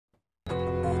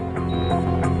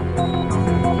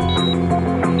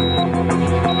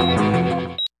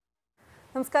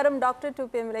നമസ്കാരം. Doctor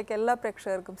 2PM എല്ലാ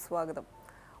പ്രേക്ഷകർക്കും സ്വാഗതം.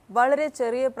 വളരെ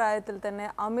ചെറിയ പ്രായത്തിൽ തന്നെ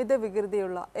അമിത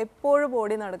വികൃതിയുള്ള, എപ്പോഴും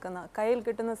ഓടി നടക്കുന്ന, കയ്യിൽ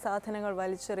കിട്ടുന്ന സാധനങ്ങൾ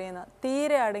വലിച്ചെറിയുന്ന,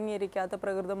 തീരെ അടങ്ങിയിരിക്കാത്ത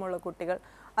പ്രകൃതമുള്ള കുട്ടികൾ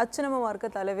അച്ഛനമ്മമാർക്ക്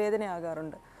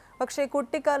തലവേദനയാകാറുണ്ട്. പക്ഷേ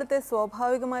കുട്ടിക്കാലത്തെ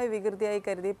സ്വാഭാവികമായ വികൃതിയായി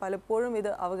കരുതി പലപ്പോഴും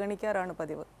ഇത് അവഗണിക്കാറാണ്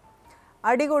പതിവ്.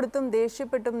 അടി കൊടുത്തും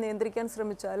ദേഷ്യപ്പെട്ടും നിയന്ത്രിക്കാൻ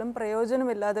ശ്രമിച്ചാലും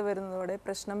പ്രയോജനമില്ലാതെ വരുന്നതോടെ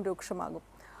പ്രശ്നം രൂക്ഷമാകും.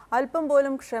 അല്പം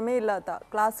പോലും ക്ഷമയില്ലാത്ത,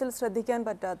 ക്ലാസ്സിൽ ശ്രദ്ധിക്കാൻ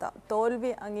പറ്റാത്ത,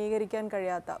 തോൽവി അംഗീകരിക്കാൻ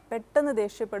കഴിയാത്ത, പെട്ടെന്ന്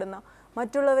ദേഷ്യപ്പെടുന്ന,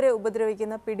 മറ്റുള്ളവരെ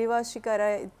ഉപദ്രവിക്കുന്ന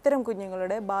പിടിവാശിക്കാരായ ഇത്തരം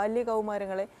കുഞ്ഞുങ്ങളുടെ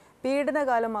ബാല്യകൗമാരങ്ങളെ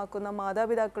പീഡനകാലമാക്കുന്ന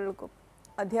മാതാപിതാക്കൾക്കും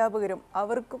അധ്യാപകരും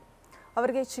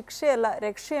അവർക്ക് ശിക്ഷയല്ല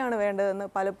രക്ഷയാണ് വേണ്ടതെന്ന്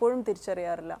പലപ്പോഴും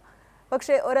തിരിച്ചറിയാറില്ല.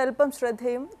 പക്ഷേ ഒരല്പം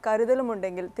ശ്രദ്ധയും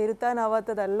കരുതലുമുണ്ടെങ്കിൽ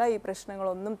തിരുത്താനാവാത്തതല്ല ഈ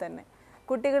പ്രശ്നങ്ങളൊന്നും തന്നെ.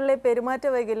 കുട്ടികളിലെ പെരുമാറ്റ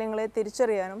വൈകല്യങ്ങളെ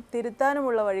തിരിച്ചറിയാനും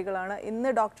തിരുത്താനുമുള്ള വഴികളാണ് ഇന്ന്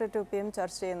ഡോക്ടർ 2PM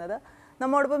ചർച്ച ചെയ്യുന്നത്.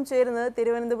 നമ്മോടൊപ്പം ചേരുന്നത്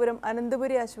തിരുവനന്തപുരം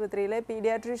അനന്തപുരി ആശുപത്രിയിലെ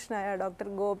പീഡിയാട്രീഷ്യനായ ഡോക്ടർ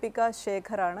ഗോപിക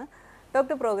ശേഖറാണ്.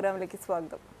 ഡോക്ടർ, പ്രോഗ്രാമിലേക്ക്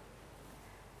സ്വാഗതം.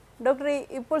 ഡോക്ടർ,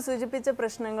 ഇപ്പോൾ സൂചിപ്പിച്ച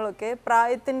പ്രശ്നങ്ങളൊക്കെ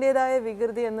പ്രായത്തിൻ്റെതായ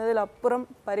വികൃതി എന്നതിലപ്പുറം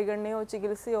പരിഗണനയോ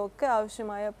ചികിത്സയോ ഒക്കെ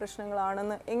ആവശ്യമായ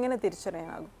പ്രശ്നങ്ങളാണെന്ന് എങ്ങനെ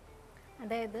തിരിച്ചറിയാനാകും?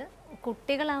 അതായത്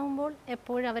കുട്ടികളാവുമ്പോൾ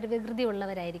എപ്പോഴും അവർ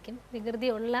വികൃതിയുള്ളവരായിരിക്കും.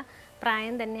 വികൃതിയുള്ള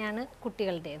പ്രായം തന്നെയാണ്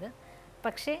കുട്ടികളുടേത്.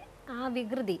 പക്ഷേ ആ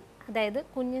വികൃതി, അതായത്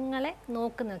കുഞ്ഞുങ്ങളെ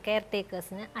നോക്കുന്ന കെയർ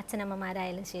ടേക്കേഴ്സിന്,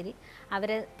 അച്ഛനമ്മമാരായാലും ശരി,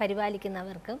 അവരെ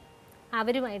പരിപാലിക്കുന്നവർക്കും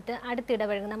അവരുമായിട്ട്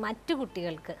അടുത്തിടപഴകുന്ന മറ്റു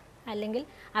കുട്ടികൾക്ക്, അല്ലെങ്കിൽ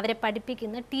അവരെ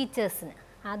പഠിപ്പിക്കുന്ന ടീച്ചേഴ്സിന്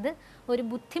അത് ഒരു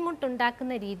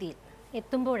ബുദ്ധിമുട്ടുണ്ടാക്കുന്ന രീതിയിൽ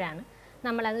എത്തുമ്പോഴാണ്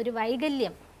നമ്മളതൊരു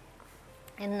വൈകല്യം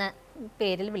എന്ന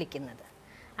പേരിൽ വിളിക്കുന്നത്.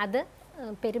 അത്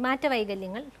പെരുമാറ്റ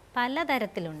വൈകല്യങ്ങൾ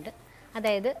പലതരത്തിലുണ്ട്.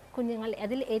 അതായത് കുഞ്ഞുങ്ങൾ,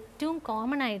 അതിൽ ഏറ്റവും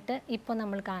കോമൺ ആയിട്ട് ഇപ്പോൾ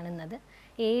നമ്മൾ കാണുന്നത്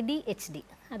ADHD,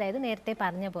 അതായത് നേരത്തെ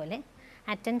പറഞ്ഞ പോലെ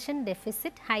attention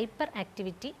deficit hyper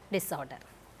activity disorder.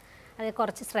 അത്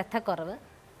കുറച്ച് ശ്രദ്ധക്കുറവ്,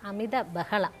 അമിത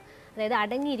ബഹളം, അതായത്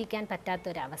അടങ്ങിയിരിക്കാൻ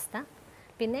പറ്റാത്തൊരവസ്ഥ,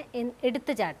 പിന്നെ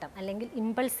എടുത്തുചാട്ടം അല്ലെങ്കിൽ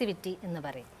ഇമ്പൾസിവിറ്റി എന്ന്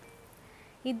പറയും.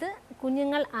 ഇത്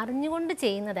കുഞ്ഞുങ്ങൾ അറിഞ്ഞുകൊണ്ട്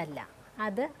ചെയ്യുന്നതല്ല,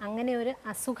 അത് അങ്ങനെ ഒരു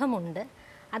അസുഖമുണ്ട്,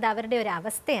 അത് അവരുടെ ഒരു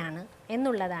അവസ്ഥയാണ്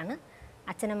എന്നുള്ളതാണ്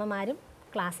അച്ഛനമ്മമാരും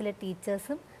ക്ലാസ്സിലെ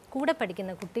ടീച്ചേഴ്സും കൂടെ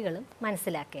പഠിക്കുന്ന കുട്ടികളും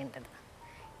മനസ്സിലാക്കേണ്ടത്.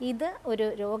 ഇത് ഒരു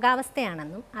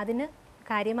രോഗാവസ്ഥയാണെന്നും അതിന്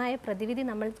കാര്യമായ പ്രതിവിധി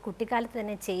നമ്മൾ കുട്ടിക്കാലത്ത്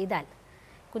തന്നെ ചെയ്താൽ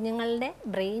കുഞ്ഞുങ്ങളുടെ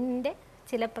ബ്രെയിനിൻ്റെ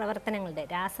ചില പ്രവർത്തനങ്ങളുടെ,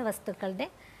 രാസവസ്തുക്കളുടെ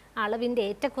അളവിൻ്റെ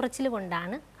ഏറ്റക്കുറച്ചിൽ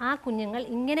കൊണ്ടാണ് ആ കുഞ്ഞുങ്ങൾ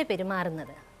ഇങ്ങനെ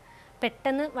പെരുമാറുന്നത്.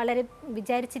 പെട്ടെന്ന് വളരെ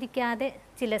വിചാരിച്ചിരിക്കാതെ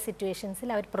ചില സിറ്റുവേഷൻസിൽ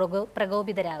അവർ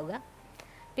പ്രകോപിതരാവുക,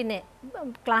 പിന്നെ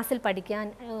ക്ലാസ്സിൽ പഠിക്കാൻ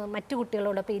മറ്റു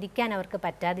കുട്ടികളോടൊപ്പം ഇരിക്കാൻ അവർക്ക്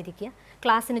പറ്റാതിരിക്കുക,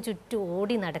 ക്ലാസ്സിന് ചുറ്റും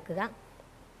ഓടി നടക്കുക,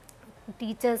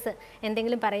 ടീച്ചേഴ്സ്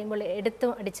എന്തെങ്കിലും പറയുമ്പോൾ എടുത്തു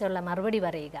അടിച്ചുള്ള മറുപടി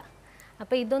പറയുക.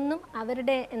 അപ്പോൾ ഇതൊന്നും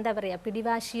അവരുടെ എന്താ പറയുക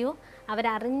പിടിവാശിയോ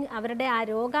അവരുടെ ആ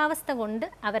രോഗാവസ്ഥ കൊണ്ട്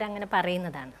അവരങ്ങനെ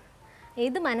പറയുന്നതാണ്.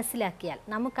 ഇത് മനസ്സിലാക്കിയാൽ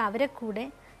നമുക്ക് അവരെ കൂടെ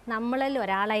നമ്മളിൽ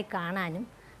ഒരാളായി കാണാനും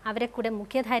അവരെ കൂടെ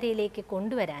മുഖ്യധാരയിലേക്ക്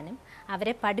കൊണ്ടുവരാനും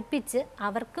അവരെ പഠിപ്പിച്ച്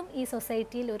അവർക്കും ഈ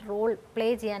സൊസൈറ്റിയിൽ ഒരു റോൾ പ്ലേ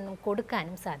ചെയ്യാനും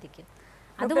കൊടുക്കാനും സാധിക്കും.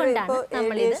 അതുകൊണ്ടാണ്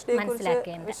നമ്മൾ ഇത്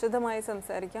മനസ്സിലാക്കേണ്ടത്. വിശദമായി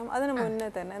സംസാരിക്കാം. അതിനു മുന്നേ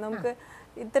തന്നെ നമുക്ക്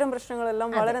ഇത്തരം പ്രശ്നങ്ങളെല്ലാം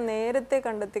വളരെ നേരത്തെ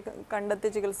കണ്ടെത്തി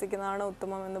ചികിത്സിക്കുന്നതാണ്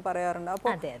ഉത്തമം എന്ന് പറയാറുണ്ട്.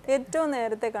 അപ്പോൾ ഏറ്റവും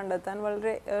നേരത്തെ കണ്ടെത്താൻ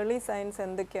വളരെ ഏർലി സയൻസ്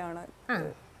എന്തൊക്കെയാണ്?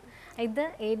 ഇത്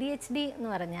ADHD എന്ന്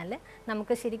പറഞ്ഞാൽ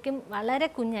നമുക്ക് ശരിക്കും വളരെ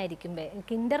കുഞ്ഞായിരിക്കുമ്പോൾ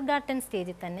കിൻഡർ ഗാർട്ടൻ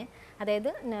സ്റ്റേജിൽ തന്നെ, അതായത്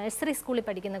നഴ്സറി സ്കൂളിൽ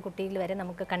പഠിക്കുന്ന കുട്ടിയിൽ വരെ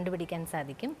നമുക്ക് കണ്ടുപിടിക്കാൻ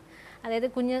സാധിക്കും. അതായത്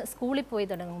കുഞ്ഞ് സ്കൂളിൽ പോയി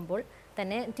തുടങ്ങുമ്പോൾ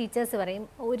തന്നെ ടീച്ചേഴ്സ് പറയും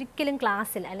ഒരിക്കലും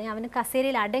ക്ലാസ്സിൽ അല്ലെങ്കിൽ അവന്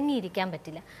കസേരയിൽ അടങ്ങിയിരിക്കാൻ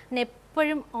പറ്റില്ല, അവന്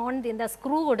എപ്പോഴും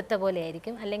സ്ക്രൂ കൊടുത്ത പോലെ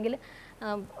ആയിരിക്കും, അല്ലെങ്കിൽ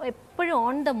എപ്പോഴും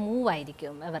ഓൺ ദ മൂവ്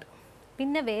ആയിരിക്കും അവർ.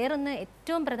 പിന്നെ വേറൊന്ന്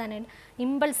ഏറ്റവും പ്രധാനമായിട്ട്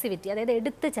ഇമ്പൾസിവിറ്റി, അതായത്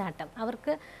എടുത്തുചാട്ടം.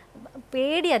 അവർക്ക്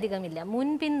പേടി അധികമില്ല,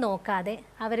 മുൻപിൻ നോക്കാതെ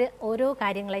അവർ ഓരോ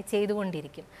കാര്യങ്ങളായി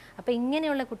ചെയ്തുകൊണ്ടിരിക്കും. അപ്പോൾ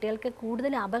ഇങ്ങനെയുള്ള കുട്ടികൾക്ക്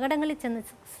കൂടുതൽ അപകടങ്ങളിൽ ചെന്ന്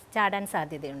ചാടാൻ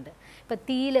സാധ്യതയുണ്ട്. ഇപ്പോൾ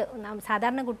തീയിൽ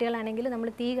സാധാരണ കുട്ടികളാണെങ്കിൽ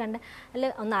നമ്മൾ തീ കണ്ട്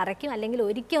ഒന്ന് അറയ്ക്കും, അല്ലെങ്കിൽ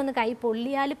ഒരിക്കൽ ഒന്ന് കൈ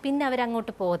പൊള്ളിയാൽ പിന്നെ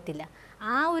അവരങ്ങോട്ട് പോകത്തില്ല.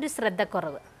 ആ ഒരു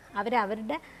ശ്രദ്ധക്കുറവ്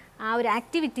അവരുടെ ആ ഒരു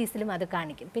ആക്ടിവിറ്റീസിലും അത്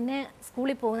കാണിക്കും. പിന്നെ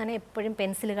സ്കൂളിൽ പോകുന്നതാണെങ്കിൽ എപ്പോഴും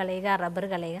പെൻസിൽ കളയുക, റബ്ബർ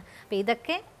കളയുക. അപ്പോൾ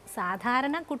ഇതൊക്കെ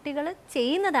സാധാരണ കുട്ടികൾ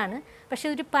ചെയ്യുന്നതാണ്. പക്ഷെ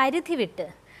ഒരു പരിധി വിട്ട്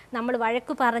നമ്മൾ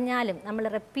വഴക്ക് പറഞ്ഞാലും നമ്മൾ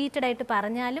റിപ്പീറ്റഡായിട്ട്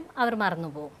പറഞ്ഞാലും അവർ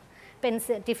മറന്നുപോകും.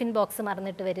 ടിഫിൻ ബോക്സ്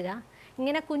മറന്നിട്ട് വരിക,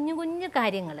 ഇങ്ങനെ കുഞ്ഞു കുഞ്ഞു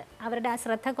കാര്യങ്ങൾ അവരുടെ ആ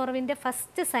ശ്രദ്ധക്കുറവിൻ്റെ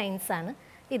ഫസ്റ്റ് സൈൻസാണ്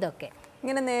ഇതൊക്കെ.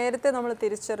 ഇങ്ങനെ നേരത്തെ നമ്മൾ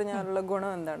തിരിച്ചറിഞ്ഞാലുള്ള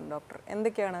ഗുണം എന്താണ് ഡോക്ടർ?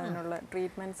 എന്തൊക്കെയാണ് അതിനുള്ള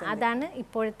ട്രീറ്റ്മെൻറ്റ്സ്? അതാണ്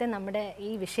ഇപ്പോഴത്തെ നമ്മുടെ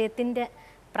ഈ വിഷയത്തിൻ്റെ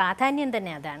പ്രാധാന്യം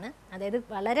തന്നെ അതാണ്. അതായത്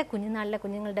വളരെ കുഞ്ഞുനാളിലെ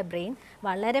കുഞ്ഞുങ്ങളുടെ ബ്രെയിൻ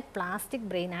വളരെ പ്ലാസ്റ്റിക്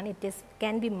ബ്രെയിനാണ്.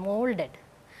 Can be moulded.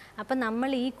 അപ്പം നമ്മൾ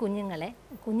ഈ കുഞ്ഞുങ്ങളെ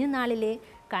കുഞ്ഞുനാളിലെ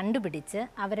കണ്ടുപിടിച്ച്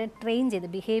അവരെ ട്രെയിൻ ചെയ്ത്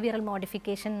ബിഹേവിയറൽ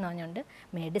മോഡിഫിക്കേഷൻ എന്ന് പറഞ്ഞുകൊണ്ട്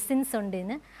മെഡിസിൻസ് ഉണ്ട്,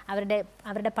 ഇന്ന്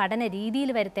അവരുടെ പഠന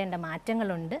രീതിയിൽ വരുത്തേണ്ട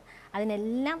മാറ്റങ്ങളുണ്ട്,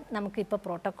 അതിനെല്ലാം നമുക്കിപ്പോൾ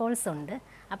പ്രോട്ടോക്കോൾസ് ഉണ്ട്.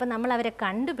 അപ്പോൾ നമ്മൾ അവരെ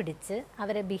കണ്ടുപിടിച്ച്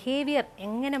അവരെ ബിഹേവിയർ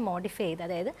എങ്ങനെ മോഡിഫൈ ചെയ്ത്,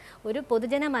 അതായത് ഒരു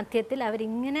പൊതുജന മധ്യത്തിൽ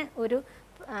അവരിങ്ങനെ ഒരു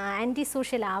ആൻറ്റി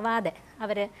സോഷ്യൽ ആവാതെ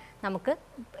അവരെ നമുക്ക്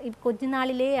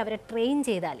കുഞ്ഞുനാളിലേ അവരെ ട്രെയിൻ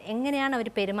ചെയ്താൽ എങ്ങനെയാണ് അവർ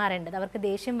പെരുമാറേണ്ടത്, അവർക്ക്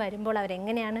ദേഷ്യം വരുമ്പോൾ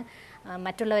അവരെങ്ങനെയാണ്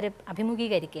മറ്റുള്ളവരെ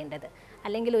അഭിമുഖീകരിക്കേണ്ടത്,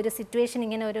 അല്ലെങ്കിൽ ഒരു സിറ്റുവേഷൻ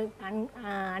ഇങ്ങനെ ഒരു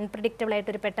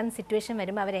അൺപ്രഡിക്റ്റബിളായിട്ടൊരു പെട്ടെന്ന് സിറ്റുവേഷൻ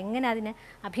വരുമ്പോൾ അവരെങ്ങനെ അതിനെ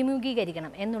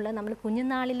അഭിമുഖീകരിക്കണം എന്നുള്ളത് നമ്മൾ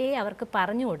കുഞ്ഞുനാളിലേ അവർക്ക്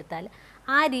പറഞ്ഞു കൊടുത്താൽ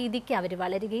ആ രീതിക്ക് അവർ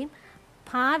വളരുകയും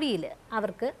ഭാവിയിൽ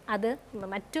അവർക്ക് അത്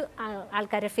മറ്റു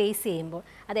ആൾക്കാരെ ഫേസ് ചെയ്യുമ്പോൾ,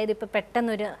 അതായത് ഇപ്പോൾ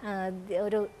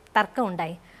പെട്ടെന്നൊരു തർക്കം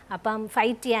ഉണ്ടായി, അപ്പം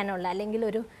ഫൈറ്റ് ചെയ്യാനുള്ള അല്ലെങ്കിൽ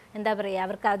ഒരു എന്താ പറയുക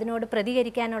അവർക്ക് അതിനോട്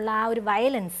പ്രതികരിക്കാനുള്ള ആ ഒരു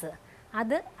വയലൻസ്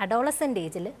അത് അഡോളസൻ്റ്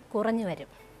ഏജിൽ കുറഞ്ഞു വരും.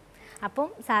 അപ്പം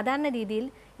സാധാരണ രീതിയിൽ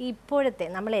ഇപ്പോഴത്തെ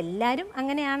നമ്മളെല്ലാവരും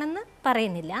അങ്ങനെയാണെന്ന്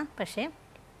പറയുന്നില്ല, പക്ഷേ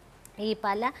ഈ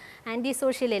പല ആൻറ്റി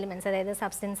സോഷ്യൽ എലിമെൻറ്റ്സ്, അതായത്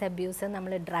സബ്സ്റ്റൻസ് അബ്യൂസ്,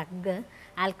 നമ്മൾ ഡ്രഗ്,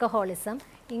 ആൽക്കഹോളിസം,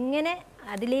 ഇങ്ങനെ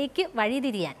അതിലേക്ക്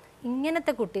വഴിതിരിയാൻ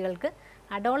ഇങ്ങനത്തെ കുട്ടികൾക്ക്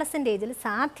അഡോളസൻ്റ് ഏജിൽ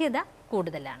സാധ്യത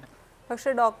കൂടുതലാണ്.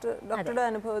 പക്ഷേ ഡോക്ടറുടെ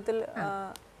അനുഭവത്തിൽ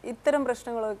ഇത്തരം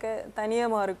പ്രശ്നങ്ങളൊക്കെ തനിയെ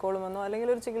മാറിക്കോളുമെന്നോ അല്ലെങ്കിൽ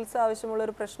ഒരു ചികിത്സ ആവശ്യമുള്ള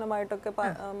ഒരു പ്രശ്നമായിട്ടൊക്കെ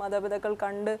മാതാപിതാക്കൾ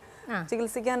കണ്ട്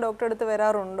ചികിത്സിക്കാൻ ഡോക്ടറെ അടുത്ത്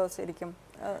വരാറുണ്ടോ? ശരിക്കും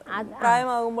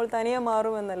പ്രായമാകുമ്പോൾ തനിയെ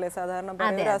മാറുമെന്നല്ലേ സാധാരണ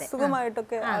പറയുന്നത്,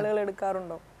 അസുഖമായിട്ടൊക്കെ ആളുകൾ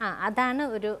എടുക്കാറുണ്ടോ? അതാണ്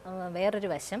വേറൊരു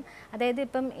വശം. അതായത്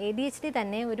ഇപ്പം ADHD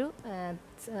തന്നെ ഒരു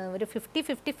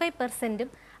 50-55%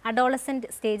 അഡോളസെൻ്റ്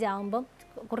സ്റ്റേജ് ആകുമ്പം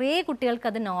കുറേ കുട്ടികൾക്ക്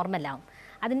അത് നോർമലാവും.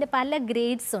 അതിൻ്റെ പല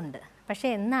ഗ്രേഡ്സ് ഉണ്ട്. പക്ഷേ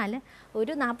എന്നാൽ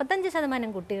ഒരു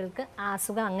 45% കുട്ടികൾക്ക് ആ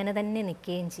അസുഖം അങ്ങനെ തന്നെ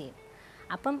നിൽക്കുകയും ചെയ്യും.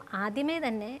 അപ്പം ആദ്യമേ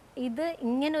തന്നെ ഇത്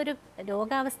ഇങ്ങനൊരു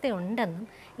രോഗാവസ്ഥയുണ്ടെന്നും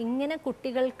ഇങ്ങനെ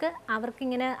കുട്ടികൾക്ക്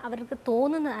അവർക്ക്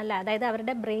തോന്നുന്ന അല്ല, അതായത്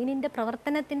അവരുടെ ബ്രെയിനിൻ്റെ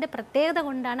പ്രവർത്തനത്തിൻ്റെ പ്രത്യേകത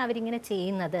കൊണ്ടാണ് അവരിങ്ങനെ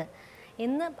ചെയ്യുന്നത്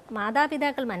എന്ന്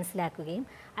മാതാപിതാക്കൾ മനസ്സിലാക്കുകയും,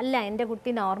 അല്ല എൻ്റെ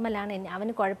കുട്ടി നോർമലാണ്,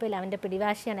 അവന് കുഴപ്പമില്ല, അവൻ്റെ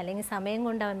പിടിവാശിയാണ്, അല്ലെങ്കിൽ സമയം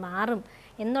കൊണ്ട് അവൻ മാറും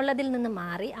എന്നുള്ളതിൽ നിന്ന്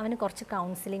മാറി അവന് കുറച്ച്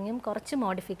കൗൺസിലിങ്ങും കുറച്ച്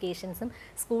മോഡിഫിക്കേഷൻസും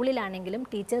സ്കൂളിലാണെങ്കിലും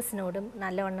ടീച്ചേഴ്സിനോടും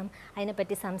നല്ലവണ്ണം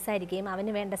അതിനെപ്പറ്റി സംസാരിക്കുകയും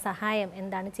അവന് വേണ്ട സഹായം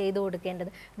എന്താണ് ചെയ്തു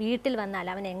കൊടുക്കേണ്ടത്, വീട്ടിൽ വന്നാൽ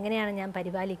അവൻ എങ്ങനെയാണ് ഞാൻ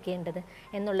പരിപാലിക്കേണ്ടത്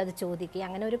എന്നുള്ളത് ചോദിക്കുക.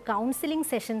 അങ്ങനെ ഒരു കൗൺസിലിംഗ്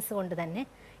സെഷൻസ് കൊണ്ട് തന്നെ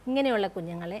ഇങ്ങനെയുള്ള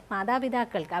കുഞ്ഞുങ്ങളെ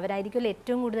മാതാപിതാക്കൾക്ക്, അവരായിരിക്കുമല്ലോ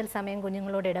ഏറ്റവും കൂടുതൽ സമയം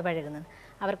കുഞ്ഞുങ്ങളോട് ഇടപഴകുന്നത്,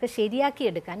 അവർക്ക്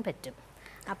ശരിയാക്കിയെടുക്കാൻ പറ്റും.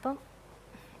 അപ്പം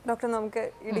ഡോക്ടർ, നമുക്ക്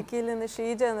ഇടുക്കിയിൽ നിന്ന്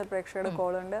ഷീജ എന്ന പ്രേക്ഷകരുടെ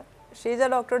കോളുണ്ട്. ഷീജ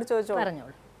ഡോക്ടറോട് ചോദിച്ചോളൂ.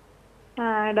 പറഞ്ഞോളൂ.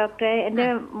 ഡോക്ടറെ, എൻ്റെ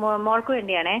മോൾക്ക്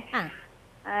വേണ്ടിയാണേ.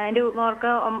 എൻ്റെ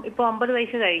മോൾക്ക് ഇപ്പോൾ 9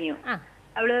 വയസ്സ് കഴിഞ്ഞു.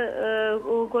 അവള്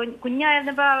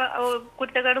കുഞ്ഞായിരുന്നപ്പോ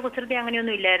കുറ്റക്കാട് കുസൃതി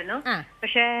അങ്ങനെയൊന്നും ഇല്ലായിരുന്നു.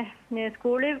 പക്ഷെ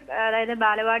സ്കൂളിൽ, അതായത്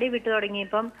ബാലവാടി വിട്ടു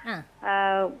തുടങ്ങിയപ്പം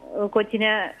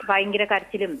കൊച്ചിന് ഭയങ്കര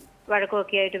കരച്ചിലും വഴക്കും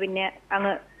ഒക്കെ ആയിട്ട് പിന്നെ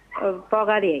അങ്ങ്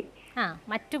പോകാതെയായി.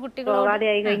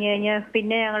 പോകാതെയായി കഴിഞ്ഞു കഴിഞ്ഞാൽ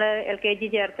പിന്നെ ഞങ്ങള് LKG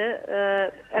ചേർത്ത്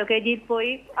LKG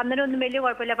പോയി. അന്നേരം ഒന്നും വലിയ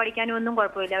കുഴപ്പമില്ല, പഠിക്കാനും ഒന്നും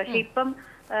കുഴപ്പമില്ല. പക്ഷെ ഇപ്പം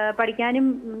പഠിക്കാനും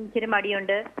ഇച്ചിരി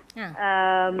മടിയുണ്ട്.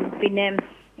 പിന്നെ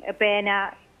പേന,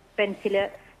 പെൻസില്,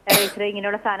 എറേസർ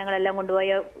ഇങ്ങനെയുള്ള സാധനങ്ങളെല്ലാം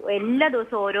കൊണ്ടുപോയി എല്ലാ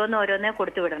ദിവസവും ഓരോന്നേ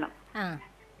കൊടുത്തു വിടണം.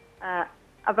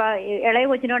 അപ്പൊ ഇളയ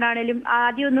കൊച്ചിനോടാണേലും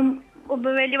ആദ്യമൊന്നും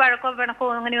വലിയ വഴക്കോ പിണക്കോ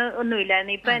അങ്ങനെ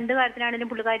ഒന്നുമില്ലായിരുന്നു. ഇപ്പൊ എന്ത് കാര്യത്തിനാണേലും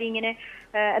പുള്ളിക്കാരി ഇങ്ങനെ,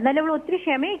 എന്നാലും അവൾ ഒത്തിരി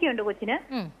ക്ഷമയൊക്കെ ഉണ്ട് കൊച്ചിന്,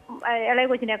 ഇളയ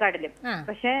കൊച്ചിനെക്കാട്ടിലും.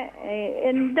 പക്ഷെ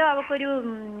എന്തോ അവക്കൊരു,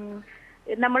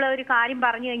 നമ്മളൊരു കാര്യം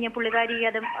പറഞ്ഞു കഴിഞ്ഞാൽ പുള്ളിക്കാരി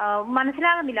അത്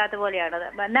മനസ്സിലാകുന്നില്ലാത്ത പോലെയാണ്.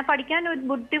 എന്നാൽ പഠിക്കാൻ ഒരു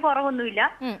ബുദ്ധി കുറവൊന്നുമില്ല,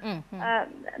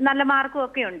 നല്ല മാർക്കും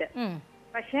ഒക്കെ ഉണ്ട്.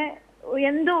 പക്ഷെ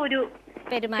എന്തോ ഒരു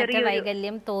പെരുമാറ്റ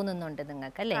വൈകല്യം തോന്നുന്നുണ്ട്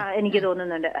നിങ്ങൾക്ക് അല്ലേ? എനിക്ക്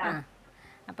തോന്നുന്നുണ്ട്.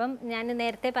 അപ്പം ഞാൻ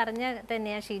നേരത്തെ പറഞ്ഞ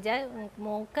തന്നെയാണ് ഷീജ,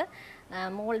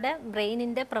 മോളുടെ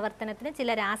ബ്രെയിനിൻ്റെ പ്രവർത്തനത്തിന്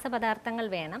ചില രാസപദാർത്ഥങ്ങൾ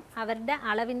വേണം. അവരുടെ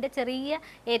അളവിൻ്റെ ചെറിയ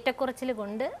ഏറ്റക്കുറച്ചിൽ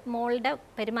കൊണ്ട് മോളുടെ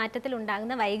പെരുമാറ്റത്തിൽ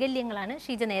ഉണ്ടാകുന്ന വൈകല്യങ്ങളാണ്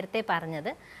ഷീജ നേരത്തെ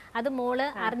പറഞ്ഞത്. അത് മോള്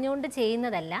അറിഞ്ഞുകൊണ്ട്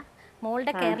ചെയ്യുന്നതല്ല.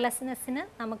 മോളുടെ കെയർലെസ്നെസ്സിന്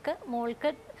നമുക്ക്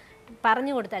മോൾക്ക്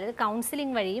പറഞ്ഞു കൊടുത്താൽ, അത്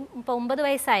കൗൺസിലിംഗ് വഴിയും, ഇപ്പോൾ 9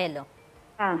 വയസ്സായല്ലോ,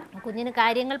 കുഞ്ഞിന്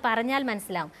കാര്യങ്ങൾ പറഞ്ഞാൽ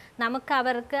മനസ്സിലാവും.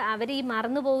 അവർ ഈ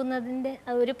മറന്നു പോകുന്നതിൻ്റെ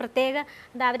ഒരു പ്രത്യേക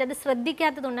എന്താ, അവരത്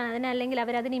ശ്രദ്ധിക്കാത്തതുകൊണ്ടാണ്, അല്ലെങ്കിൽ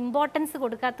അവരതിന് ഇമ്പോർട്ടൻസ്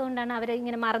കൊടുക്കാത്തതുകൊണ്ടാണ്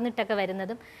ഇങ്ങനെ മറന്നിട്ടൊക്കെ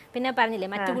വരുന്നതും. പിന്നെ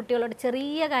പറഞ്ഞില്ലേ, മറ്റു കുട്ടികളോട്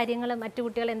ചെറിയ കാര്യങ്ങൾ, മറ്റു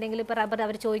കുട്ടികൾ എന്തെങ്കിലും ഇപ്പോൾ റബ്ബർ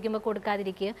അവർ ചോദിക്കുമ്പോൾ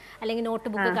കൊടുക്കാതിരിക്കുകയോ അല്ലെങ്കിൽ നോട്ട്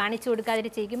ബുക്ക് കാണിച്ചു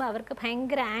കൊടുക്കാതിരിക്കുമ്പോൾ അവർക്ക്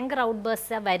ഭയങ്കര ആങ്കർ ഔട്ട്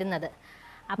ബേഴ്സാണ് വരുന്നത്.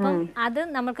 അപ്പം അത്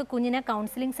നമുക്ക് കുഞ്ഞിനെ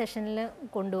കൗൺസിലിംഗ് സെഷനിൽ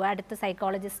കൊണ്ടുപോകുക, അടുത്ത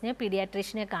സൈക്കോളജിസ്റ്റിനെ,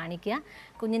 പീഡിയാട്രീഷ്യനെ കാണിക്കുക,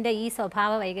 കുഞ്ഞിൻ്റെ ഈ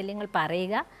സ്വഭാവ വൈകല്യങ്ങൾ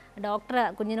പറയുക. ഡോക്ടർ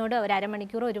കുഞ്ഞിനോട് ഒരു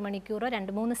അരമണിക്കൂറോ 1 മണിക്കൂറോ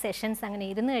 2-3 സെഷൻസ് അങ്ങനെ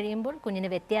ഇരുന്ന് കഴിയുമ്പോൾ കുഞ്ഞിന്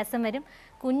വ്യത്യാസം വരും.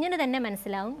 കുഞ്ഞിന് തന്നെ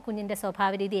മനസ്സിലാവും കുഞ്ഞിൻ്റെ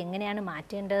സ്വഭാവ രീതി എങ്ങനെയാണ്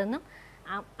മാറ്റേണ്ടതെന്നും.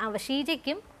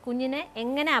 ഷീജയ്ക്കും കുഞ്ഞിനെ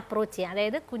എങ്ങനെ അപ്രോച്ച് ചെയ്യാം,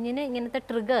 അതായത് കുഞ്ഞിന് ഇങ്ങനത്തെ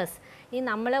ട്രിഗേഴ്സ്, ഈ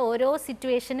നമ്മളെ ഓരോ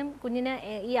സിറ്റുവേഷനും കുഞ്ഞിന്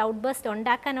ഈ ഔട്ട്ബേസ്റ്റ്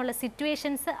ഉണ്ടാക്കാനുള്ള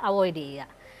സിറ്റുവേഷൻസ് അവോയ്ഡ് ചെയ്യുക.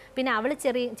 പിന്നെ അവൾ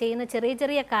ചെയ്യുന്ന ചെറിയ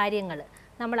ചെറിയ കാര്യങ്ങൾ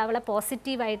നമ്മൾ അവളെ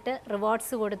പോസിറ്റീവായിട്ട്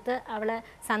റിവാർഡ്സ് കൊടുത്ത് അവളെ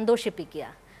സന്തോഷിപ്പിക്കുക.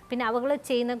 പിന്നെ അവൾ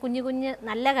ചെയ്യുന്ന കുഞ്ഞു കുഞ്ഞ്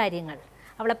നല്ല കാര്യങ്ങൾ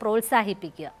അവളെ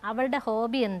പ്രോത്സാഹിപ്പിക്കുക. അവളുടെ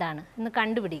ഹോബി എന്താണ് എന്ന്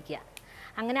കണ്ടുപിടിക്കുക.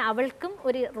 അങ്ങനെ അവൾക്കും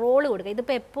ഒരു റോള് കൊടുക്കുക.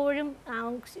 ഇതിപ്പോൾ എപ്പോഴും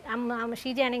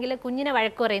ഷീജയാണെങ്കിൽ കുഞ്ഞിനെ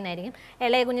വഴക്ക് പറയുന്നതായിരിക്കും.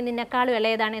 ഇളയ കുഞ്ഞ് നിന്നെക്കാളും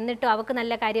ഇളയതാണ്, എന്നിട്ടും അവൾക്ക്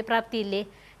നല്ല കാര്യപ്രാപ്തി ഇല്ലേ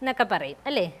എന്നൊക്കെ പറയും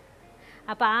അല്ലേ.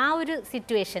 അപ്പോൾ ആ ഒരു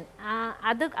സിറ്റുവേഷൻ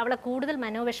അത് അവളെ കൂടുതൽ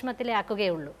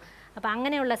മനോവിഷമത്തിലാക്കുകയുള്ളൂ. അപ്പോൾ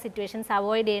അങ്ങനെയുള്ള സിറ്റുവേഷൻസ്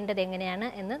അവോയ്ഡ് ചെയ്യേണ്ടത് എങ്ങനെയാണ്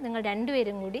എന്ന് നിങ്ങൾ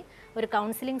രണ്ടുപേരും കൂടി ഒരു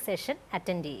കൗൺസിലിംഗ് സെഷൻ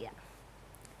അറ്റൻഡ് ചെയ്യുക.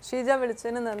 ഷീജ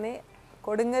വിളിച്ചതിന് നന്ദി.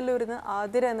 കൊടുങ്ങല്ലൂരിൽ നിന്ന്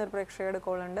ആതിര എന്നൊരു പ്രേക്ഷകയുടെ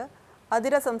കോളുണ്ട്.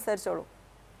 ആതിര സംസാരിച്ചോളൂ.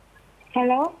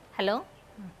 ഹലോ ഹലോ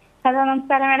ഹലോ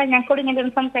നമസ്കാരം മാഡം. ഞാൻ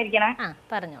കൊടുങ്ങല്ലൂരിൽ സംസാരിക്കണേ.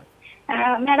 പറഞ്ഞോളൂ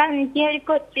മാഡം. എനിക്ക് ഒരു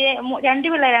കൊച്ച് 2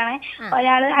 പിള്ളേരാണ്.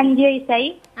 ഒരാള് 5 വയസ്സായി,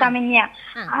 കമഞ്ഞ.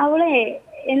 അവള്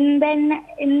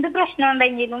എന്ത് പ്രശ്നം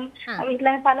ഉണ്ടെങ്കിലും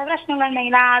വീട്ടിലെ പല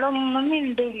പ്രശ്നങ്ങളുണ്ടെങ്കിലും ആളൊന്നും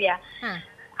മിണ്ടില്ല,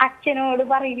 അച്ഛനോട്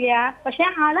പറയില്ല. പക്ഷെ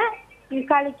ആള്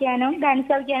കളിക്കാനും ഡാൻസ്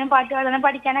കളിക്കാനും പാട്ട് പാടാനും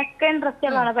പഠിക്കാനൊക്കെ ഇൻട്രസ്റ്റ്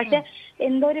ഉള്ളതാണ്. പക്ഷെ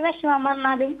എന്തോ ഒരു വിഷമം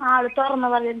വന്നാലും ആള് തുറന്നു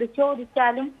പറയുന്നത്,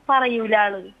 ചോദിച്ചാലും പറയൂല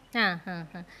ആള്.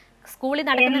 സ്കൂളിൽ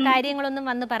നടക്കുന്ന കാര്യങ്ങളൊന്നും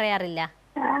വന്ന് പറയാറില്ല.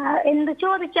 എന്ത്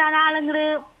ചോദിച്ചാൽ ആളുകള്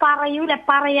പറയൂല.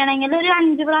 പറയണെങ്കിൽ ഒരു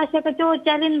 5 പ്രാവശ്യമൊക്കെ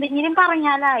ചോദിച്ചാൽ എന്തെങ്കിലും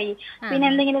പറഞ്ഞാലായി. പിന്നെ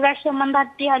എന്തെങ്കിലും വിഷമം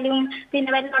തട്ടിയാലും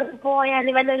പിന്നെ വല്ലയിടത്ത്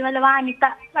പോയാലും വല്ലവരും വല്ല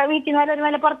വീട്ടിൽ നിന്ന് വല്ലവരും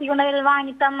വല്ല പുറത്തേക്ക് കൊണ്ട്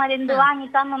വാങ്ങി തന്നാൽ എന്ത് വാങ്ങി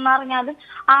തന്നെന്ന് പറഞ്ഞാലും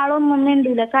ആളൊന്നും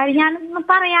മിണ്ടൂല. ഞാനൊന്നും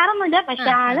പറയാറൊന്നുമില്ല.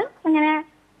 പക്ഷെ ആള് അങ്ങനെ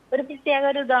ഒരു പ്രത്യേക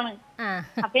ഒരു ഇതാണ്.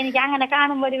 അപ്പൊ എനിക്ക് അങ്ങനെ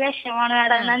കാണുമ്പോ ഒരു വിഷമാണ്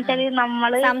മാഡം. എന്താ വെച്ചാല്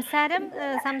നമ്മള്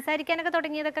സംസാരിക്കാനൊക്കെ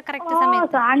തുടങ്ങിയതൊക്കെ കറക്റ്റ്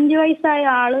സമയത്ത് 5 വയസ്സായ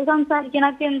ആള്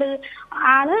സംസാരിക്കണൊക്കെ ഉണ്ട്.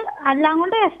 ആള് എല്ലാം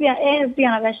കൊണ്ട്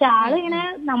ഏൽപ്പിയാണ്. പക്ഷെ ആള് ഇങ്ങനെ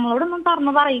നമ്മളോടൊന്നും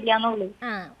തുറന്നു പറയില്ല എന്നുള്ളൂ.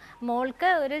 മോൾക്ക്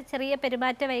ഒരു ചെറിയ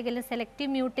പെരുമാറ്റ വൈകല്യം,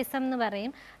 സെലക്റ്റീവ് മ്യൂട്ടിസം എന്ന്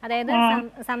പറയും. അതായത്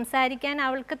സംസാരിക്കാൻ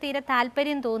അവൾക്ക് തീരെ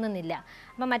താല്പര്യം തോന്നുന്നില്ല.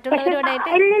 അപ്പൊ മറ്റുള്ളവരോടായിട്ട്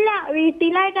ഇല്ല,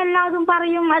 വീട്ടിലായിട്ട് എല്ലാവരും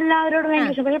പറയും, എല്ലാവരോടും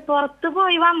പക്ഷെ പുറത്ത്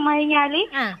പോയി വന്നു കഴിഞ്ഞാല്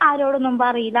ആരോടൊന്നും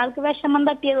പറയില്ല. ആൾക്ക് വിഷമം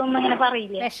തട്ടിയതൊന്നും അങ്ങനെ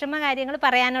പറയില്ല. വിഷമ കാര്യങ്ങൾ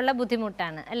പറയാനുള്ള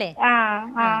ബുദ്ധിമുട്ടാണ് അല്ലേ.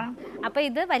 അപ്പൊ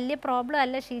ഇത് വലിയ പ്രോബ്ലം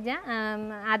അല്ല ഷീജ.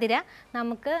 ആതിര,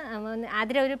 നമുക്ക്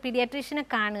ആതിര ഒരു പീഡിയാട്രീഷ്യനെ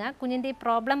കാണുക, കുഞ്ഞിന്റെ ഈ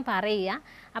പ്രോബ്ലം പറയുക.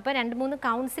 അപ്പോൾ 2-3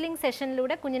 കൗൺസിലിംഗ്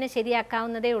സെഷനിലൂടെ കുഞ്ഞിനെ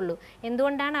ശരിയാക്കാവുന്നതേ ഉള്ളൂ.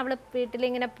 എന്തുകൊണ്ടാണ് അവൾ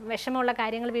വീട്ടിലിങ്ങനെ വിഷമമുള്ള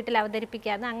കാര്യങ്ങൾ വീട്ടിൽ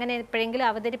അവതരിപ്പിക്കാതെ? അങ്ങനെ എപ്പോഴെങ്കിലും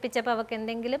അവതരിപ്പിച്ചപ്പോൾ അവൾക്ക്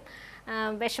എന്തെങ്കിലും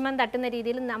വിഷമം തട്ടുന്ന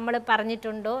രീതിയിൽ നമ്മൾ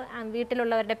പറഞ്ഞിട്ടുണ്ടോ?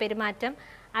 വീട്ടിലുള്ളവരുടെ പെരുമാറ്റം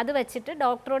അത് വെച്ചിട്ട്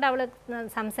ഡോക്ടറോട് അവൾ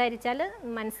സംസാരിച്ചാൽ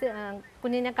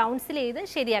കുഞ്ഞിനെ കൗൺസിൽ ചെയ്ത്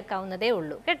ശരിയാക്കാവുന്നതേ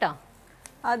ഉള്ളൂ കേട്ടോ.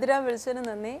 ആതിര വിളിച്ചതിന്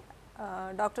നന്ദി.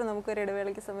 ഡോക്ടർ നമുക്കൊരു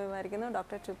ഇടവേളയ്ക്ക് സമയമായിരിക്കുന്നു.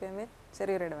 ഡോക്ടർ 2 PM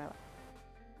ചെറിയൊരു ഇടവേള.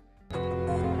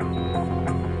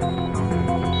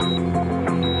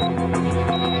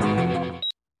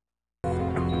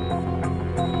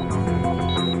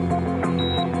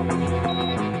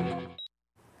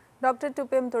 ഡോക്ടർ 2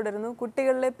 PM തുടരുന്നു.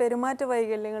 കുട്ടികളിലെ പെരുമാറ്റ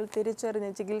വൈകല്യങ്ങൾ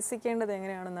തിരിച്ചറിഞ്ഞ് ചികിത്സിക്കേണ്ടത്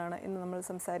എങ്ങനെയാണെന്നാണ് ഇന്ന് നമ്മൾ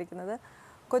സംസാരിക്കുന്നത്.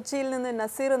 കൊച്ചിയിൽ നിന്ന്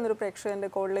നസീർ എന്നൊരു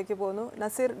പ്രേക്ഷകന്റെ കോളിലേക്ക് പോകുന്നു.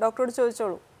 നസീർ, ഡോക്ടറോട്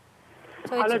ചോദിച്ചോളൂ.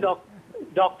 Hello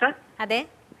doctor. അതെ.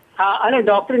 ഹലോ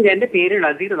ഡോക്ടർ, എന്റെ പേര്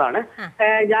നസീർ എന്നാണ്.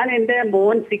 ഞാൻ എന്റെ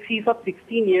മോൻ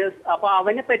 16 years. അപ്പൊ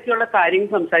അവനെ പറ്റിയുള്ള കാര്യങ്ങൾ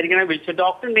സംസാരിക്കാൻ വിളിച്ചു.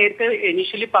 ഡോക്ടർ നേരത്തെ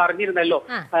ഇനിഷ്യലി പറഞ്ഞിരുന്നല്ലോ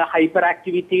ഹൈപ്പർ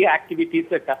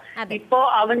ആക്ടിവിറ്റീസ് ഒക്കെ. ഇപ്പൊ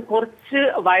അവൻ കുറച്ച്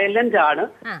വയലന്റ് ആണ്.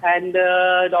 ആൻഡ്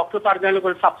ഡോക്ടർ പറഞ്ഞാലും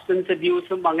കുറച്ച് സബ്സ്റ്റൻസ്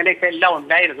അബ്യൂസും അങ്ങനെയൊക്കെ എല്ലാം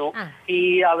ഉണ്ടായിരുന്നു.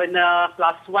 അവന്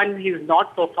 +1 ഹിസ്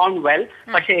നോട്ട് പെർഫോം വെൽ.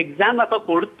 പക്ഷെ എക്സാം ഒക്കെ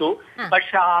കൊടുത്തു.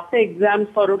 പക്ഷെ after exam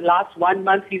for last 1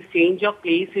 month his change of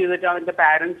place ചെയ്തിട്ട്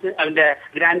അവന്റെ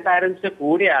ഗ്രാൻഡ് പാരന്റ്സിന്റെ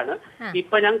കൂടെയാണ്.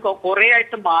 ഇപ്പൊ ഞാൻ കുറെ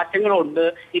ആയിട്ട് മാറ്റങ്ങളുണ്ട്.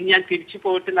 ഇനി ഞാൻ തിരിച്ചു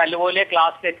പോയിട്ട് നല്ലപോലെ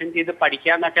ക്ലാസ്സിൽ അറ്റൻഡ് ചെയ്ത്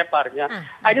പഠിക്കാന്നൊക്കെ പറഞ്ഞ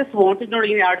I just wanted to know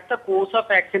ഇനി അടുത്ത കോഴ്സ്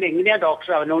ഓഫ് ആക്ഷൻ എങ്ങനെയാ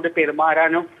ഡോക്ടർ അവനോട്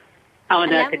പെരുമാറാനും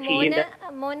അവനൊക്കെ ചെയ്യുന്നത്.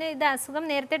 മോന് ഇത് അസുഖം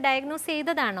നേരത്തെ ഡയഗ്നോസ്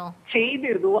ചെയ്തതാണോ?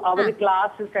 ചെയ്തിരുന്നു. അവന്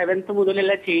ക്ലാസ് 7th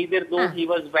മുതലെല്ലാം ചെയ്തിരുന്നു. ഹി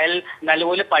വാസ് വെൽ,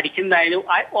 നല്ലപോലെ പഠിക്കുന്നതായിരുന്നു.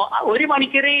 1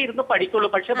 മണിക്കൂറേ ഇരുന്ന്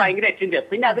പഠിക്കുള്ളൂ. പക്ഷെ ഭയങ്കര അറ്റൻഡ്.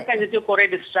 പിന്നെ അത് കഴിഞ്ഞിട്ട്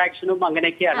കുറെ ഡിസ്ട്രാക്ഷനും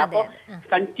അങ്ങനെയൊക്കെയാണ്. അപ്പൊ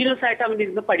കണ്ടിന്യൂസ് ആയിട്ട് അവന്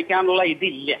ഇരുന്ന് പഠിക്കാനുള്ള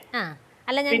ഇതില്ല.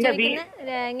 അല്ല, ഞാൻ ചോദിക്കുന്നത്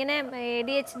ഇങ്ങനെ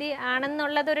ADHD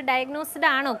ആണെന്നുള്ളത് ഒരു ഡയഗ്നോസ്ഡ്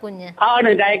ആണോ കുഞ്ഞ്? ആണ്,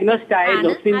 ഡയഗ്നോസ്ഡ്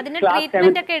ആയിരുന്നു. അതിന്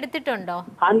ട്രീറ്റ്മെന്റ് ഒക്കെ എടുത്തിട്ടുണ്ടോ?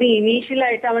 അന്ന് ഇനീഷ്യൽ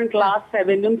ആയിട്ട് അവൻ ക്ലാസ്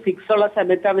 7ഉം 6 ഉള്ള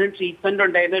സമയത്ത് അവന് ട്രീറ്റ്മെന്റ്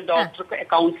ഉണ്ടായിരുന്നു. ഡോക്ടർ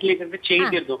കൗൺസിലിംഗ് ഒക്കെ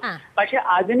ചെയ്തിരുന്നു. പക്ഷെ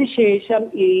അതിനുശേഷം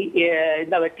ഈ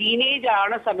എന്താ പറയുക, ടീനേജ്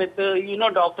ആണ സമയത്ത്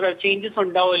ഡോക്ടർ ചേഞ്ചസ്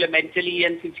ഉണ്ടാവുമല്ലോ, മെന്റലി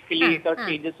ആൻഡ് ഫിസിക്കലി ഒക്കെ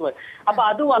ചേഞ്ചസ് വരും. അപ്പൊ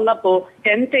അത് വന്നപ്പോ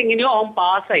 10th എങ്ങനെയോ അവൻ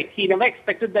പാസ്സായി. He never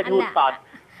expected that he would pass.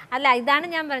 അല്ല, ഇതാണ്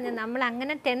ഞാൻ പറഞ്ഞത്. നമ്മൾ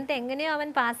അങ്ങനെ 10th എങ്ങനെയോ അവൻ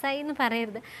പാസ്സായി എന്ന്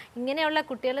പറയരുത്. ഇങ്ങനെയുള്ള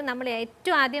കുട്ടികൾ നമ്മൾ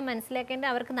ഏറ്റവും ആദ്യം മനസ്സിലാക്കേണ്ടത്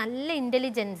അവർക്ക് നല്ല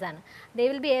ഇൻ്റലിജൻസ് ആണ്. They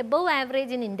will be above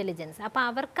average in intelligence. അപ്പോൾ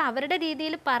അവർക്ക് അവരുടെ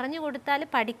രീതിയിൽ പറഞ്ഞു കൊടുത്താൽ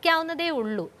പഠിക്കാവുന്നതേ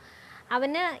ഉള്ളൂ.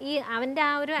 അവൻ്റെ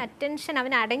ആ ഒരു അറ്റൻഷൻ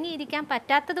അവന് അടങ്ങിയിരിക്കാൻ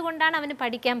പറ്റാത്തത് കൊണ്ടാണ് അവന്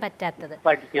പഠിക്കാൻ പറ്റാത്തത്.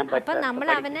 അപ്പം നമ്മൾ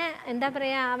അവന് എന്താ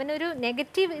പറയുക, അവനൊരു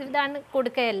നെഗറ്റീവ് ഇതാണ്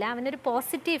കൊടുക്കുകയല്ല, അവനൊരു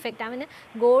പോസിറ്റീവ് ഇഫക്റ്റ്, അവന്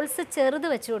ഗോൾസ് ചെറുത്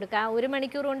വെച്ച് കൊടുക്കുക. 1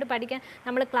 മണിക്കൂർ കൊണ്ട് പഠിക്കാൻ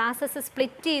നമ്മൾ ക്ലാസ്സസ്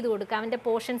സ്പ്ലിറ്റ് ചെയ്ത് കൊടുക്കുക, അവൻ്റെ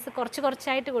പോർഷൻസ്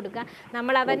കുറച്ചായിട്ട് കൊടുക്കുക.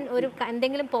 അവൻ ഒരു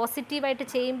എന്തെങ്കിലും പോസിറ്റീവായിട്ട്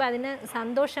ചെയ്യുമ്പോൾ അതിന്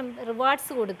സന്തോഷം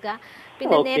റിവാർഡ്സ് കൊടുക്കുക.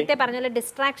 പിന്നെ നേരത്തെ പറഞ്ഞ പോലെ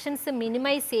ഡിസ്ട്രാക്ഷൻസ്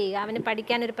മിനിമൈസ് ചെയ്യുക. അവന്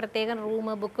പഠിക്കാൻ ഒരു പ്രത്യേകം റൂം,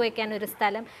 ബുക്ക് വെക്കാൻ ഒരു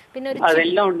സ്ഥലം, പിന്നെ ഒരു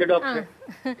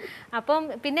അപ്പം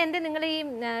പിന്നെ എന്താ നിങ്ങൾ ഈ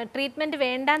ട്രീറ്റ്മെന്റ്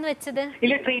വേണ്ടാന്ന് വെച്ചത്?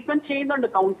 ഇല്ല, ട്രീറ്റ്മെന്റ് ചെയ്യുന്നുണ്ട്,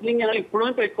 കൗൺസിലിംഗ് ഞങ്ങൾ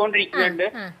ഇപ്പോഴും പോയിക്കൊണ്ടിരിക്കുന്നുണ്ട്.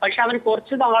 പക്ഷെ അവന്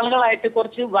കുറച്ച് നാളുകളായിട്ട്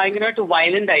കുറച്ച് ഭയങ്കരമായിട്ട്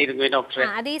വയലന്റ് ആയിരുന്നു ഡോക്ടറെ.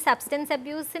 അത് ഈ സബ്സ്റ്റൻസ്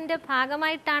അബ്യൂസിന്റെ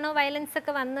ഭാഗമായിട്ടാണോ വയലൻസ്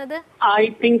ഒക്കെ വന്നത്? I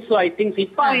think so.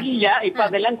 ഇപ്പൊ ഇല്ല, ഇപ്പൊ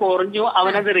അതെല്ലാം കുറഞ്ഞു.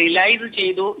 അവനത് റിയലൈസ്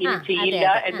ചെയ്തു, ഇനി ചെയ്യില്ല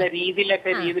എന്ന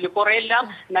രീതിയിൽ കുറെ എല്ലാം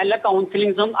നല്ല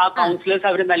കൗൺസിലിംഗ്സും ആ കൗൺസിലേഴ്സ്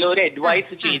അവര് നല്ലൊരു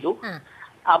അഡ്വൈസ് ചെയ്തു.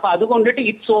 അപ്പൊ അതുകൊണ്ടിട്ട്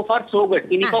it so far so good.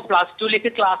 ഇനിയിപ്പോ +2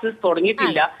 ക്ലാസ്സസ്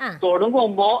തുടങ്ങിയിട്ടില്ല.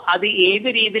 തുടങ്ങുമ്പോ അത് ഏത്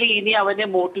രീതിയിൽ ഇനി അവനെ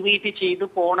മോട്ടിവേറ്റ് ചെയ്ത്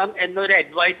പോകണം എന്നൊരു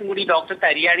അഡ്വൈസും കൂടി ഡോക്ടർ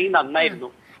തരികയാണെങ്കിൽ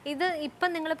നന്നായിരുന്നു. ഇത് ഇപ്പം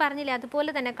നിങ്ങൾ പറഞ്ഞില്ലേ,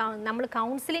 അതുപോലെ തന്നെ നമ്മൾ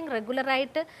കൗൺസിലിംഗ്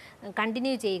റെഗുലറായിട്ട്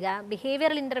കണ്ടിന്യൂ ചെയ്യുക.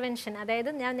 ബിഹേവിയറൽ ഇൻ്റർവെൻഷൻ, അതായത്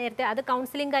ഞാൻ നേരത്തെ അത്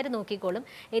കൗൺസിലിംഗുകാർ നോക്കിക്കോളും.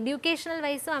 എഡ്യൂക്കേഷണൽ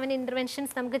വൈസും അവന്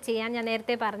ഇൻ്റർവെൻഷൻസ് നമുക്ക് ചെയ്യാൻ, ഞാൻ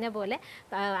നേരത്തെ പറഞ്ഞ പോലെ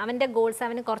അവൻ്റെ ഗോൾസ്,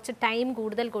 അവന് കുറച്ച് ടൈം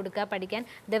കൂടുതൽ കൊടുക്കുക പഠിക്കാൻ.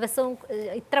 ദിവസവും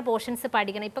ഇത്ര പോർഷൻസ്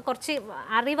പഠിക്കണം. ഇപ്പോൾ കുറച്ച്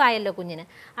അറിവായല്ലോ കുഞ്ഞിന്,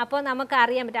 അപ്പോൾ നമുക്ക്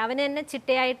അറിയാൻ പറ്റും. അവന് തന്നെ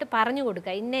ചിട്ടയായിട്ട് പറഞ്ഞു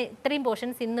കൊടുക്കുക, ഇത്രയും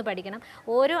പോർഷൻസ് ഇന്ന് പഠിക്കണം.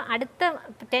 ഓരോ അടുത്ത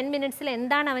 10 മിനിറ്റ്സിൽ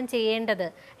എന്താണ് അവൻ ചെയ്യേണ്ടത്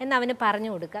എന്ന് അവന്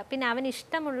പറഞ്ഞു കൊടുക്കുക. പിന്നെ അവന്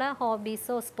ഇഷ്ടമുള്ള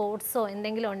ഹോബീസോ സ്പോർട്സോ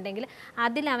എന്തെങ്കിലും ഉണ്ടെങ്കിൽ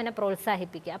അതിൽ അവനെ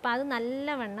പ്രോത്സാഹിപ്പിക്കുക. അപ്പോൾ അത്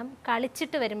നല്ലവണ്ണം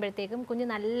കളിച്ചിട്ട് വരുമ്പോഴത്തേക്കും കുഞ്ഞ്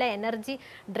നല്ല എനർജി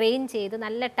ഡ്രെയിൻ ചെയ്ത്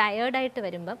നല്ല ടയേർഡായിട്ട്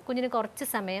വരുമ്പം കുഞ്ഞിന് കുറച്ച്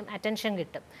സമയം അറ്റൻഷൻ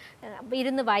കിട്ടും,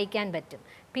 ഇരുന്ന് വായിക്കാൻ പറ്റും.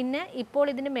 പിന്നെ ഇപ്പോൾ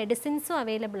ഇതിന് മെഡിസിൻസും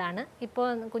അവൈലബിൾ ആണ്. ഇപ്പോൾ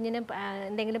കുഞ്ഞിന്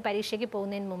എന്തെങ്കിലും പരീക്ഷയ്ക്ക്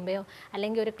പോകുന്നതിന് മുമ്പെയോ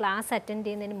അല്ലെങ്കിൽ ഒരു ക്ലാസ് അറ്റൻഡ്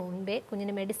ചെയ്യുന്നതിന് മുമ്പേ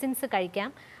കുഞ്ഞിന് മെഡിസിൻസ്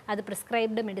കഴിക്കാം. അത്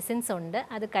പ്രിസ്ക്രൈബ്ഡ് മെഡിസിൻസ് ഉണ്ട്,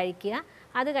 അത് കഴിക്കുക.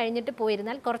 അത് കഴിഞ്ഞിട്ട്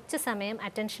പോയിരുന്നാൽ കുറച്ച് സമയം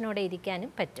അറ്റൻഷനോടെ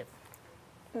ഇരിക്കാനും പറ്റും.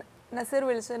 നസീർ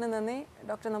വിളിച്ചതിന് നന്ദി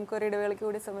ഡോക്ടർ. നമുക്കൊരു ഇടവേളയ്ക്ക്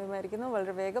കൂടി സമയമായിരിക്കുന്നു,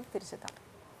 വളരെ വേഗം തിരിച്ചെത്താം.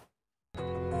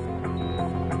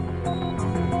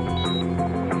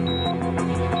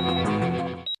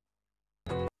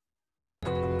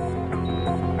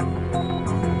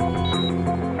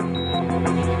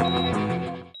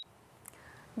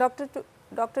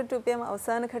 ഡോക്ടർ 2PM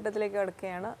അവസാന ഘട്ടത്തിലേക്ക്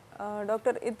കടക്കുകയാണ്.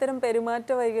 ഡോക്ടർ, ഇത്തരം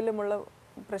പെരുമാറ്റ വൈകല്യമുള്ള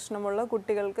പ്രശ്നമുള്ള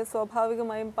കുട്ടികൾക്ക്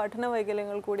സ്വാഭാവികമായും പഠന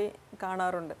വൈകല്യങ്ങൾ കൂടി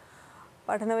കാണാറുണ്ട്.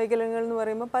 പഠന വൈകല്യങ്ങൾ എന്ന്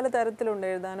പറയുമ്പോൾ പലതരത്തിലുണ്ട്,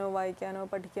 എഴുതാനോ വായിക്കാനോ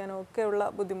പഠിക്കാനോ ഒക്കെയുള്ള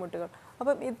ബുദ്ധിമുട്ടുകൾ.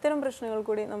 അപ്പം ഇത്തരം പ്രശ്നങ്ങൾ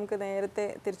കൂടി നമുക്ക് നേരത്തെ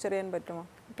തിരിച്ചറിയാൻ പറ്റുമോ?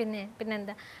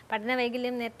 പിന്നെന്താ, പഠന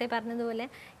വൈകല്യം നേരത്തെ പറഞ്ഞതുപോലെ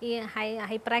ഈ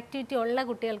ഹൈപ്പർ ആക്ടിവിറ്റി ഉള്ള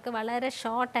കുട്ടികൾക്ക് വളരെ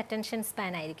ഷോർട്ട് അറ്റൻഷൻ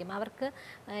സ്പാൻ ആയിരിക്കും. അവർക്ക്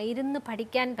ഇരുന്ന്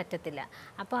പഠിക്കാൻ പറ്റത്തില്ല.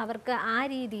 അപ്പോൾ അവർക്ക് ആ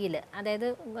രീതിയിൽ, അതായത്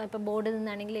ഇപ്പോൾ ബോർഡിൽ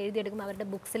നിന്നാണെങ്കിൽ എഴുതിയെടുക്കുമ്പോൾ അവരുടെ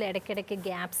ബുക്സിൽ ഇടയ്ക്കിടയ്ക്ക്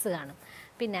ഗ്യാപ്സ് കാണും.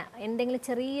 പിന്നെ എന്തെങ്കിലും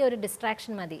ചെറിയൊരു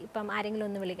ഡിസ്ട്രാക്ഷൻ മതി, ഇപ്പം ആരെങ്കിലും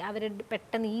ഒന്ന് വിളിക്കുക, അവർ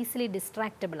പെട്ടെന്ന് ഈസിലി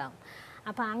ഡിസ്ട്രാക്റ്റബിൾ ആവും.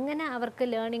 അപ്പോൾ അങ്ങനെ അവർക്ക്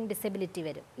ലേണിംഗ് ഡിസബിലിറ്റി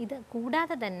വരും. ഇത്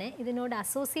കൂടാതെ തന്നെ ഇതിനോട്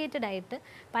അസോസിയേറ്റഡ് ആയിട്ട്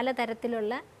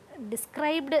പലതരത്തിലുള്ള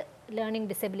ഡിസ്ക്രൈബ്ഡ് ലേണിംഗ്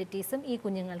ഡിസബിലിറ്റീസും ഈ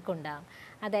കുഞ്ഞുങ്ങൾക്കുണ്ടാകും.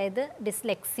 അതായത്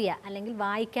ഡിസ്ലെക്സിയ അല്ലെങ്കിൽ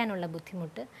വായിക്കാനുള്ള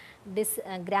ബുദ്ധിമുട്ട്,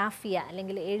 ഗ്രാഫിയ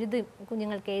അല്ലെങ്കിൽ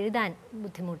കുഞ്ഞുങ്ങൾക്ക് എഴുതാൻ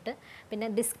ബുദ്ധിമുട്ട്, പിന്നെ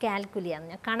ഡിസ്കാൽക്കുലിയ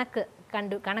എന്ന്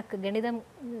പറഞ്ഞാൽ കണക്ക് ഗണിതം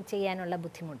ചെയ്യാനുള്ള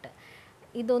ബുദ്ധിമുട്ട്.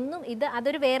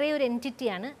 അതൊരു വേറെ ഒരു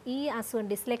എൻറ്റിറ്റിയാണ്. ഈ അസുഖം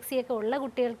ഡിസ്ലെക്സിയൊക്കെ ഉള്ള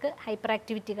കുട്ടികൾക്ക് ഹൈപ്പർ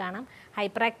ആക്ടിവിറ്റി കാണാം,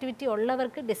 ഹൈപ്പർ ആക്ടിവിറ്റി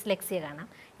ഉള്ളവർക്ക് ഡിസ്ലെക്സിയ കാണാം.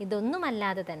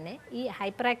 ഇതൊന്നുമല്ലാതെ തന്നെ ഈ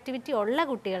ഹൈപ്പർ ആക്ടിവിറ്റി ഉള്ള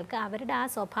കുട്ടികൾക്ക് അവരുടെ ആ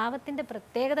സ്വഭാവത്തിൻ്റെ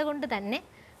പ്രത്യേകത കൊണ്ട് തന്നെ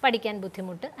പഠിക്കാൻ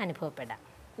ബുദ്ധിമുട്ട് അനുഭവപ്പെടാം.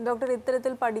 ഡോക്ടർ,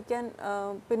 ഇത്തരത്തിൽ പഠിക്കാൻ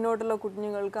പിന്നോട്ടുള്ള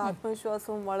കുഞ്ഞുങ്ങൾക്ക്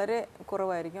ആത്മവിശ്വാസവും വളരെ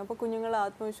കുറവായിരിക്കും. അപ്പോൾ കുഞ്ഞുങ്ങളെ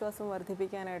ആത്മവിശ്വാസം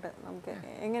വർദ്ധിപ്പിക്കാനായിട്ട് നമുക്ക്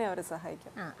എങ്ങനെ അവരെ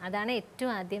സഹായിക്കാം? അതാണ്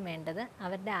ഏറ്റവും ആദ്യം വേണ്ടത്,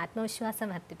 അവരുടെ ആത്മവിശ്വാസം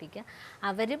വർദ്ധിപ്പിക്കുക.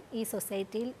 അവരും ഈ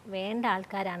സൊസൈറ്റിയിൽ വേണ്ട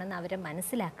ആൾക്കാരാണെന്ന് അവരെ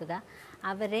മനസ്സിലാക്കുക.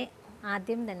 അവരെ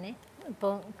ആദ്യം തന്നെ,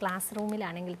 ഇപ്പോൾ ക്ലാസ്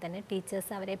റൂമിലാണെങ്കിൽ തന്നെ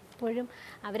ടീച്ചേഴ്സ്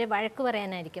അവരെ വഴക്ക്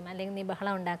പറയാനായിരിക്കും, അല്ലെങ്കിൽ നീ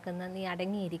ബഹളം ഉണ്ടാക്കുന്ന, നീ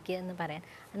അടങ്ങിയിരിക്കുക എന്ന് പറയാൻ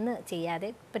അന്ന് ചെയ്യാതെ,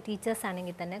 ഇപ്പോൾ ടീച്ചേഴ്സ്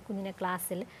ആണെങ്കിൽ തന്നെ കുഞ്ഞിനെ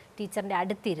ക്ലാസ്സിൽ ടീച്ചറിൻ്റെ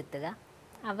അടുത്തിരുത്തുക.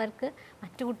 അവർക്ക്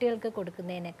മറ്റു കുട്ടികൾക്ക്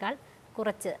കൊടുക്കുന്നതിനേക്കാൾ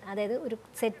കുറച്ച്, അതായത് ഒരു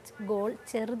സെറ്റ് ഗോൾ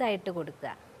ചെറുതായിട്ട്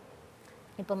കൊടുക്കുക.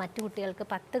 ഇപ്പോൾ മറ്റു കുട്ടികൾക്ക്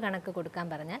 10 കണക്ക് കൊടുക്കാൻ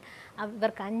പറഞ്ഞാൽ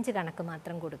അവർക്ക് 5 കണക്ക്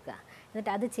മാത്രം കൊടുക്കുക.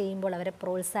 എന്നിട്ട് അത് ചെയ്യുമ്പോൾ അവരെ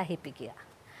പ്രോത്സാഹിപ്പിക്കുക.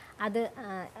 അത്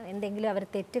എന്തെങ്കിലും അവർ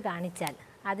തെറ്റ് കാണിച്ചാൽ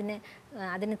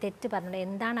അതിന് തെറ്റ് പറഞ്ഞിട്ട്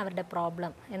എന്താണ് അവരുടെ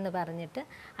പ്രോബ്ലം എന്ന് പറഞ്ഞിട്ട്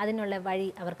അതിനുള്ള വഴി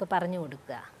അവർക്ക് പറഞ്ഞു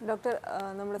കൊടുക്കുക. ഡോക്ടർ,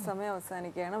 നമ്മുടെ സമയം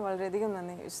അവസാനിക്കുകയാണ്. വളരെയധികം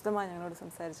നന്ദി വിശദമായി ഞങ്ങളോട്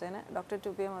സംസാരിച്ചതിന്. ഡോക്ടർ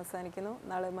 2PM അവസാനിക്കുന്നു.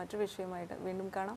 നാളെ മറ്റൊരു വിഷയമായിട്ട് വീണ്ടും കാണാം.